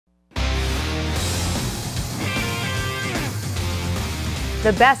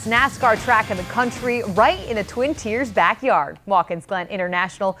The best NASCAR track in the country, right in the Twin Tiers backyard. Watkins Glen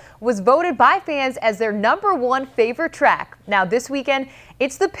International was voted by fans as their #1 favorite track. Now this weekend,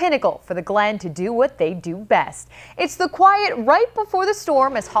 it's the pinnacle for the Glen to do what they do best. It's the quiet right before the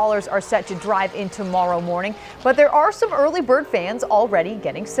storm as haulers are set to drive in tomorrow morning. But there are some early bird fans already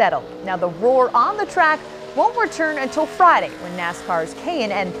getting settled. Now the roar on the track won't return until Friday when NASCAR's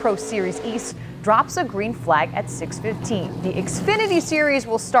K&N Pro Series East drops a green flag at 6:15. The Xfinity Series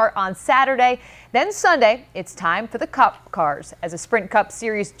will start on Saturday. Then Sunday, it's time for the Cup cars as a Sprint Cup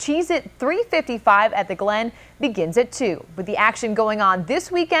Series Cheez-It 355 at the Glen begins at 2. With the action going on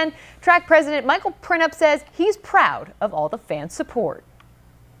this weekend, track president Michael Printup says he's proud of all the fan support.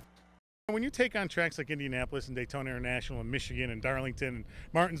 When you take on tracks like Indianapolis and Daytona International and Michigan and Darlington and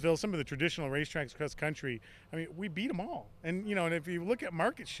Martinsville, some of the traditional racetracks across the country, I mean, we beat them all. And and if you look at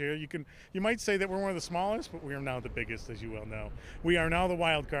market share, you might say that we're one of the smallest, but we are now the biggest, as you well know. We are now the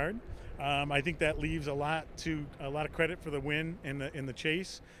wild card. I think that leaves a lot of credit for the win in the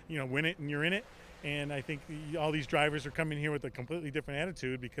chase. Win it and you're in it. And I think all these drivers are coming here with a completely different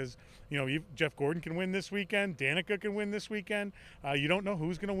attitude because, Jeff Gordon can win this weekend. Danica can win this weekend. You don't know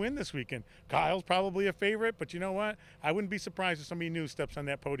who's going to win this weekend. Kyle's probably a favorite, but you know what? I wouldn't be surprised if somebody new steps on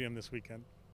that podium this weekend.